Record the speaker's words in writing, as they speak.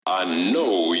I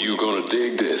know you're gonna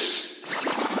dig this.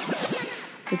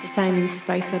 It's time you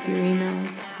spice up your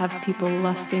emails, have people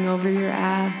lusting over your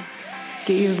ads,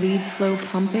 get your lead flow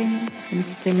pumping, and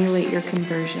stimulate your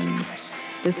conversions.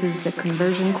 This is the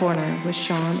Conversion Corner with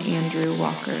Sean Andrew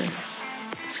Walker.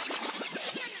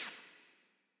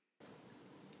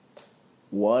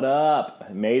 What up?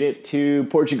 Made it to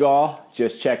Portugal.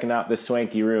 Just checking out the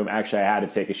swanky room. Actually, I had to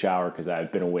take a shower because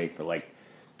I've been awake for like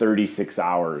 36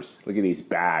 hours. Look at these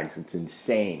bags. It's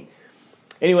insane.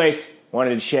 Anyways,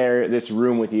 wanted to share this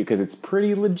room with you because it's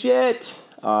pretty legit.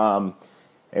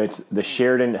 It's the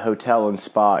Sheraton Hotel and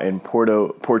Spa in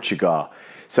Porto, Portugal.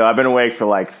 So I've been awake for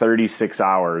like 36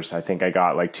 hours. I think I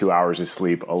got like 2 hours of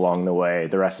sleep along the way.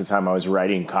 The rest of the time I was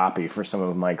writing copy for some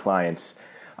of my clients.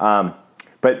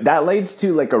 But that leads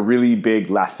to like a really big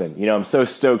lesson. You know, I'm so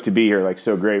stoked to be here, like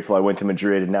so grateful. I went to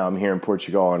Madrid and now I'm here in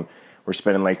Portugal and we're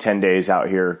spending like 10 days out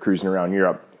here cruising around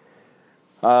Europe.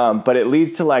 But it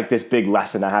leads to like this big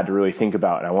lesson I had to really think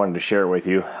about and I wanted to share it with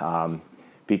you.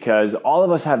 Because all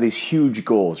of us have these huge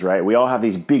goals, right? We all have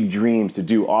these big dreams to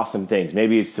do awesome things.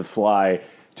 Maybe it's to fly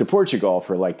to Portugal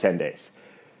for like 10 days.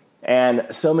 And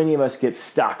so many of us get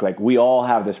stuck. Like we all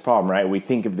have this problem, right? We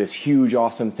think of this huge,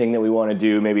 awesome thing that we want to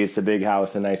do. Maybe it's the big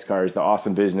house, the nice cars, the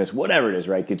awesome business, whatever it is,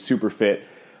 right? Get super fit.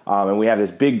 And we have this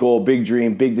big goal, big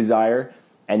dream, big desire.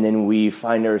 And then we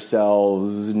find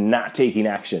ourselves not taking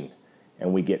action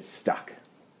and we get stuck.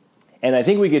 And I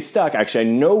think we get stuck. Actually,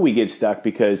 I know we get stuck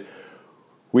because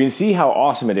we see how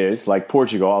awesome it is. Like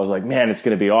Portugal, I was like, man, it's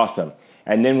going to be awesome.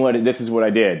 And then this is what I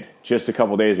did just a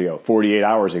couple days ago, 48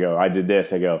 hours ago. I did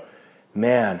this. I go,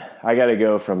 man, I got to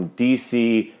go from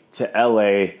DC to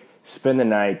LA, spend the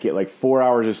night, get like 4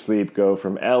 hours of sleep, go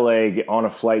from LA, get on a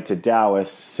flight to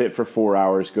Dallas, sit for 4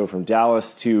 hours, go from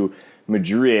Dallas to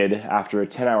Madrid after a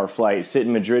 10-hour flight, sit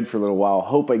in Madrid for a little while,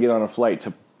 hope I get on a flight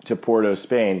to Porto,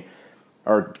 Spain,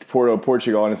 or Porto,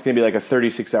 Portugal, and it's going to be like a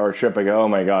 36-hour trip. I go, oh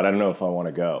my God, I don't know if I want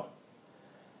to go.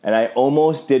 And I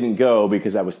almost didn't go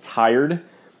because I was tired.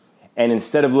 And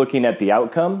instead of looking at the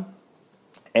outcome,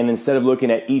 and instead of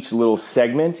looking at each little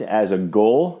segment as a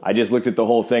goal, I just looked at the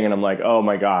whole thing and I'm like, oh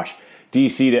my gosh,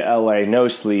 DC to LA, no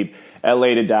sleep.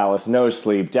 LA to Dallas, no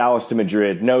sleep. Dallas to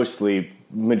Madrid, no sleep.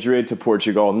 Madrid to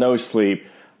Portugal, no sleep.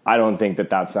 I don't think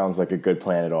that sounds like a good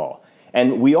plan at all.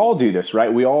 And we all do this,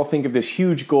 right? We all think of this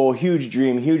huge goal, huge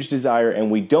dream, huge desire, and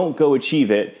we don't go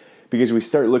achieve it because we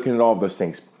start looking at all of those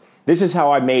things. This is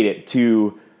how I made it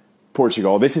to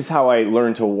Portugal. This is how I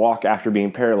learned to walk after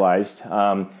being paralyzed.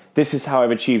 This is how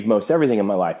I've achieved most everything in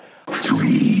my life.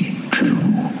 3, 2,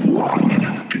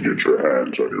 1. To get your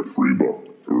hands on your free book,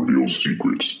 it reveals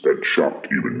secrets that shocked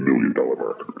even million-dollar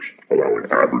marketers, allowing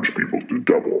average people to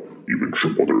double, even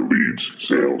triple their leads,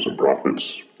 sales, and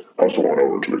profits. Hustle on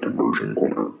over to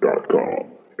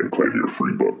theconversioncorner.com and claim your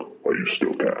free book while you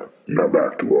still can. Now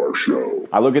back to our show.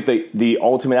 I look at the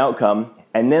ultimate outcome,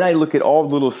 and then I look at all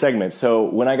the little segments. So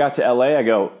when I got to LA, I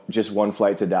go, just one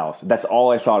flight to Dallas. That's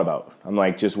all I thought about. I'm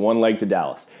like, just one leg to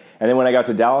Dallas. And then when I got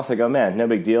to Dallas, I go, man, no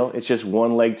big deal. It's just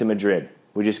one leg to Madrid.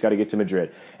 We just got to get to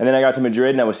Madrid. And then I got to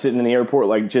Madrid, and I was sitting in the airport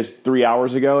like just 3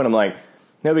 hours ago, and I'm like,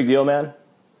 no big deal, man.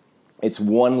 It's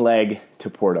one leg to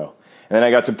Porto. And then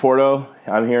I got to Porto.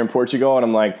 I'm here in Portugal, and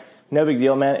I'm like, no big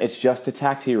deal, man. It's just a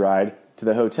taxi ride to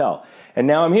the hotel. And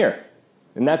now I'm here.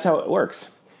 And that's how it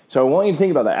works. So I want you to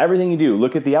think about that. Everything you do,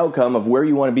 look at the outcome of where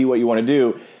you want to be, what you want to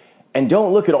do, and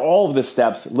don't look at all of the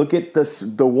steps. Look at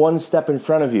the one step in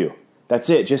front of you. That's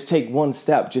it. Just take one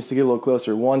step just to get a little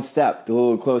closer. One step to get a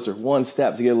little closer. One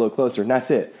step to get a little closer. And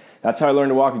that's it. That's how I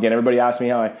learned to walk again. Everybody asked me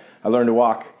how I learned to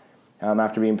walk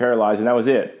after being paralyzed, and that was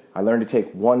it. I learned to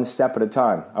take one step at a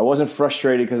time. I wasn't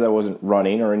frustrated because I wasn't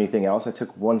running or anything else. I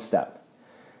took one step.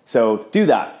 So do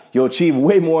that. You'll achieve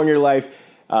way more in your life.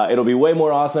 It'll be way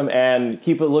more awesome, and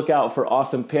keep a lookout for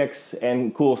awesome pics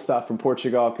and cool stuff from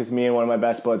Portugal because me and one of my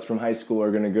best buds from high school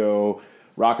are going to go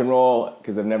rock and roll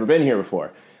because I've never been here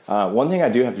before. One thing I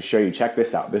do have to show you, check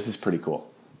this out. This is pretty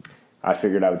cool. I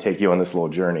figured I would take you on this little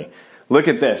journey. Look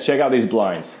at this. Check out these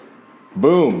blinds.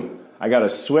 Boom. I got a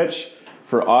switch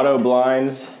for auto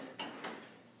blinds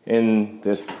in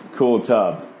this cool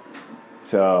tub.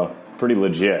 So pretty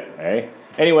legit, eh?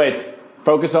 Anyways,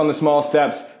 focus on the small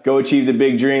steps. Go achieve the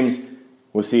big dreams.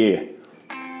 We'll see you.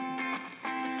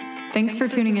 Thanks for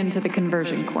tuning in to the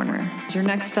Conversion Corner. Your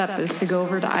next step is to go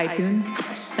over to iTunes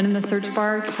and in the search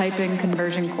bar, type in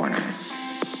Conversion Corner.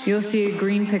 You'll see a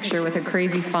green picture with a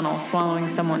crazy funnel swallowing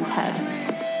someone's head.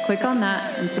 Click on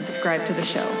that and subscribe to the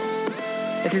show.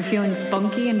 If you're feeling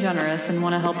spunky and generous and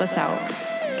want to help us out,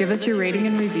 give us your rating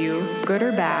and review, good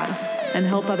or bad, and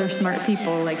help other smart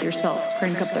people like yourself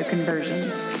crank up their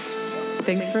conversions.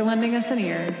 Thanks for lending us an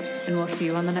ear, and we'll see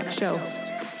you on the next show.